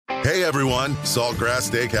Hey everyone, Saltgrass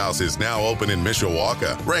Steakhouse is now open in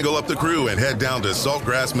Mishawaka. Wrangle up the crew and head down to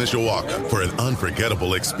Saltgrass Mishawaka for an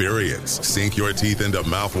unforgettable experience. Sink your teeth into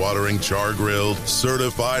mouth-watering char-grilled,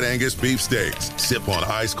 certified Angus beef steaks. Sip on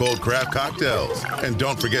ice-cold craft cocktails. And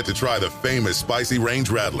don't forget to try the famous spicy range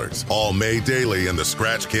rattlers, all made daily in the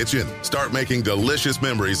Scratch Kitchen. Start making delicious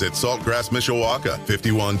memories at Saltgrass Mishawaka,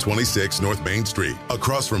 5126 North Main Street,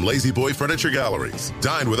 across from Lazy Boy Furniture Galleries.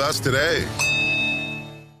 Dine with us today.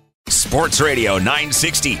 Sports Radio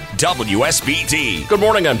 960 WSBT. Good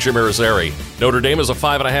morning, I'm Jim Irizarry. Notre Dame is a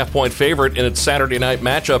 5.5-point favorite in its Saturday night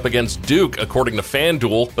matchup against Duke, according to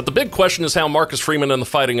FanDuel. But the big question is how Marcus Freeman and the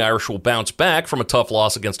Fighting Irish will bounce back from a tough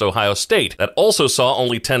loss against Ohio State that also saw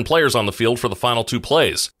only 10 players on the field for the final two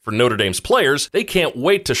plays. For Notre Dame's players, they can't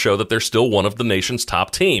wait to show that they're still one of the nation's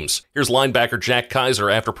top teams. Here's linebacker Jack Kaiser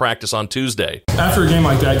after practice on Tuesday. After a game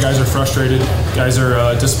like that, guys are frustrated, guys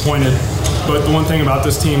are disappointed. But the one thing about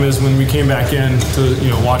this team is when we came back in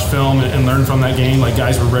to watch film and learn from that game, like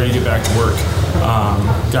guys were ready to get back to work.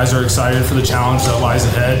 Guys are excited for the challenge that lies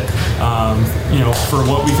ahead. For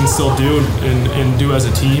what we can still do and do as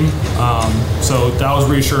a team. So that was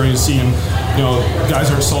reassuring to see. And guys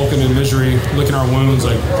aren't sulking in misery, licking our wounds.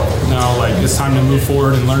 It's time to move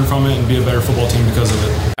forward and learn from it and be a better football team because of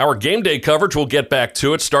it. Our game day coverage will get back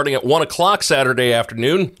to it starting at 1 o'clock Saturday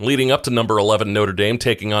afternoon, leading up to number 11 Notre Dame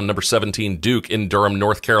taking on number 17 Duke in Durham,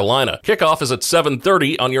 North Carolina. Kickoff is at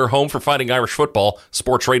 7:30 on your home for Fighting Irish football,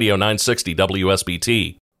 Sports Radio 960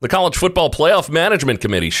 WSBT. The College Football Playoff Management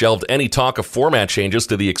Committee shelved any talk of format changes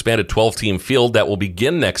to the expanded 12-team field that will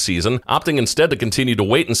begin next season, opting instead to continue to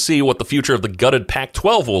wait and see what the future of the gutted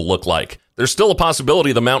Pac-12 will look like. There's still a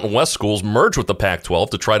possibility the Mountain West schools merge with the Pac-12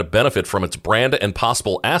 to try to benefit from its brand and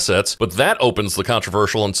possible assets, but that opens the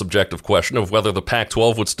controversial and subjective question of whether the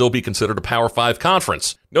Pac-12 would still be considered a Power 5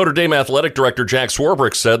 conference. Notre Dame Athletic Director Jack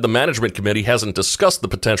Swarbrick said the management committee hasn't discussed the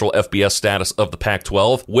potential FBS status of the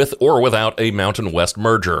Pac-12 with or without a Mountain West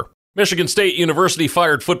merger. Michigan State University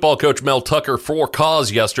fired football coach Mel Tucker for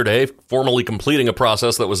cause yesterday, formally completing a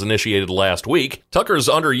process that was initiated last week. Tucker's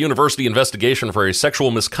under university investigation for a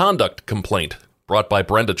sexual misconduct complaint brought by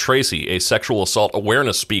Brenda Tracy, a sexual assault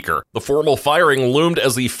awareness speaker. The formal firing loomed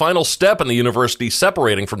as the final step in the university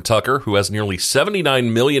separating from Tucker, who has nearly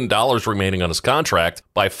 $79 million remaining on his contract.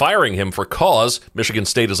 By firing him for cause, Michigan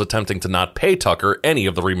State is attempting to not pay Tucker any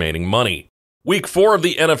of the remaining money. Week 4 of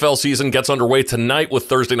the NFL season gets underway tonight with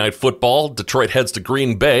Thursday Night Football. Detroit heads to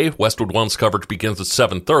Green Bay. Westwood One's coverage begins at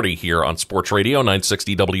 7:30 here on Sports Radio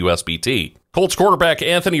 960 WSBT. Colts quarterback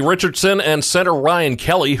Anthony Richardson and center Ryan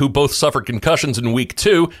Kelly, who both suffered concussions in Week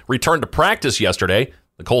 2, returned to practice yesterday.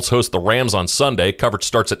 The Colts host the Rams on Sunday. Coverage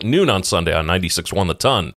starts at noon on Sunday on 96.1 The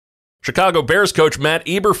Ton. Chicago Bears coach Matt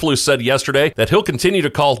Eberflus said yesterday that he'll continue to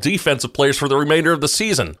call defensive plays for the remainder of the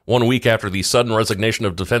season, 1 week after the sudden resignation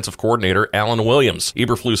of defensive coordinator Alan Williams.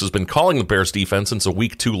 Eberflus has been calling the Bears defense since a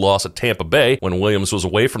Week 2 loss at Tampa Bay when Williams was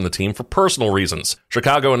away from the team for personal reasons.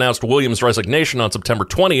 Chicago announced Williams' resignation on September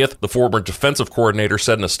 20th. The former defensive coordinator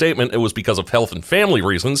said in a statement it was because of health and family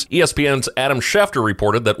reasons. ESPN's Adam Schefter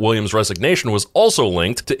reported that Williams' resignation was also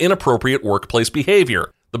linked to inappropriate workplace behavior.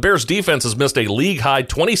 The Bears' defense has missed a league-high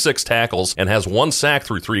 26 tackles and has 1 sack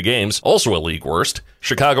through 3 games, also a league worst.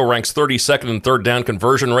 Chicago ranks 32nd in third down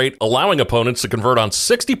conversion rate, allowing opponents to convert on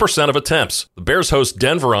 60% of attempts. The Bears host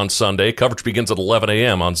Denver on Sunday. Coverage begins at 11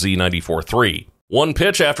 a.m. on Z94.3. One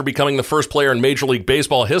pitch after becoming the first player in Major League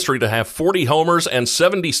Baseball history to have 40 homers and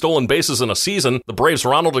 70 stolen bases in a season, the Braves'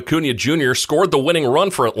 Ronald Acuna Jr. scored the winning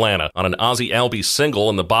run for Atlanta on an Ozzie Albies single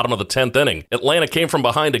in the bottom of the 10th inning. Atlanta came from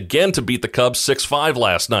behind again to beat the Cubs 6-5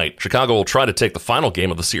 last night. Chicago will try to take the final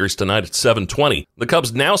game of the series tonight at 7:20. The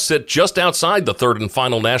Cubs now sit just outside the third and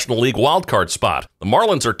final National League wildcard spot. The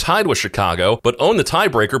Marlins are tied with Chicago, but own the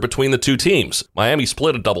tiebreaker between the two teams. Miami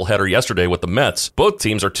split a doubleheader yesterday with the Mets. Both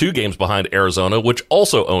teams are 2 games behind Arizona, which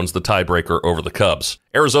also owns the tiebreaker over the Cubs.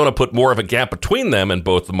 Arizona put more of a gap between them and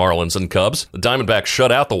both the Marlins and Cubs. The Diamondbacks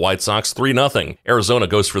shut out the White Sox 3-0. Arizona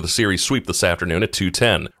goes for the series sweep this afternoon at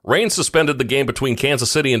 2:10. Rain suspended the game between Kansas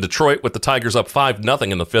City and Detroit with the Tigers up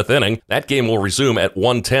 5-0 in the 5th inning. That game will resume at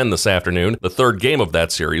 1:10 this afternoon. The third game of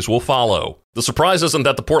that series will follow. The surprise isn't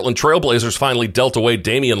that the Portland Trail Blazers finally dealt away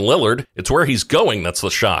Damian Lillard. It's where he's going that's the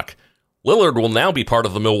shock. Lillard will now be part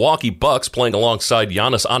of the Milwaukee Bucks, playing alongside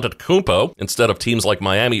Giannis Antetokounmpo instead of teams like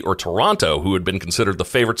Miami or Toronto, who had been considered the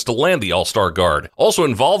favorites to land the All-Star guard. Also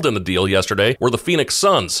involved in the deal yesterday were the Phoenix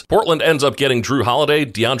Suns. Portland ends up getting Drew Holiday,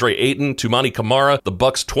 DeAndre Ayton, Toumani Camara, the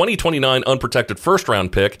Bucks' 2029 unprotected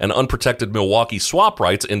first-round pick, and unprotected Milwaukee swap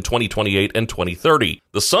rights in 2028 and 2030.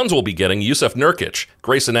 The Suns will be getting Yusuf Nurkic,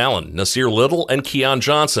 Grayson Allen, Nasir Little, and Keon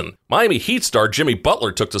Johnson. Miami Heat star Jimmy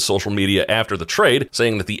Butler took to social media after the trade,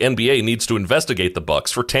 saying that the NBA needs to investigate the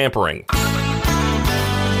Bucks for tampering.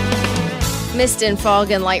 Mist and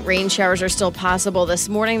fog and light rain showers are still possible this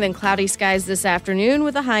morning, then cloudy skies this afternoon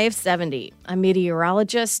with a high of 70. I'm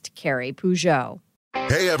meteorologist Carrie Peugeot.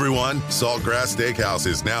 Hey everyone, Saltgrass Steakhouse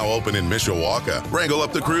is now open in Mishawaka. Wrangle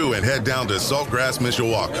up the crew and head down to Saltgrass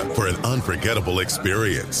Mishawaka for an unforgettable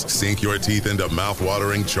experience. Sink your teeth into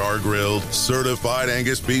mouth-watering char-grilled, certified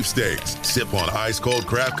Angus beef steaks. Sip on ice-cold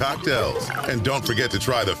craft cocktails. And don't forget to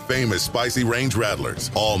try the famous spicy range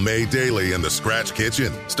rattlers, all made daily in the Scratch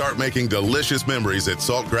Kitchen. Start making delicious memories at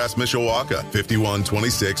Saltgrass Mishawaka,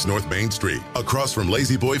 5126 North Main Street, across from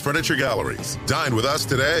Lazy Boy Furniture Galleries. Dine with us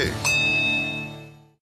today.